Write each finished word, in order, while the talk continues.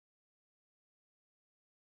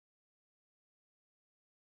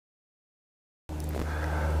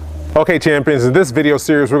Okay, champions, in this video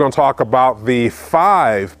series, we're going to talk about the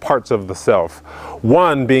 5 parts of the self.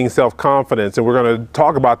 1 being self-confidence, and we're going to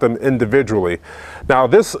talk about them individually. Now,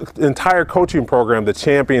 this entire coaching program, the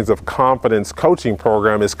Champions of Confidence coaching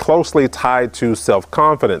program, is closely tied to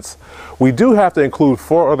self-confidence. We do have to include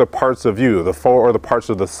 4 other parts of you, the 4 other parts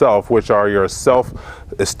of the self, which are your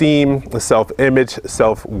self-esteem, self-image,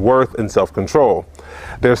 self-worth, and self-control.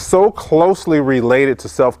 They're so closely related to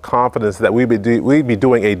self-confidence that we'd be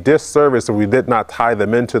doing a disservice if we did not tie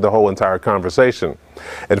them into the whole entire conversation.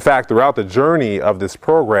 In fact, throughout the journey of this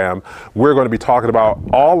program, we're going to be talking about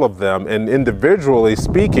all of them, and individually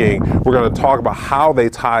speaking, we're going to talk about how they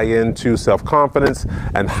tie into self-confidence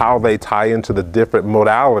and how they tie into the different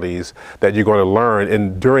modalities that you're going to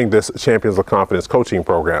learn during this Champions of Confidence coaching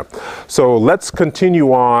program. So let's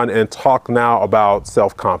continue on and talk now about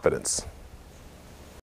self-confidence.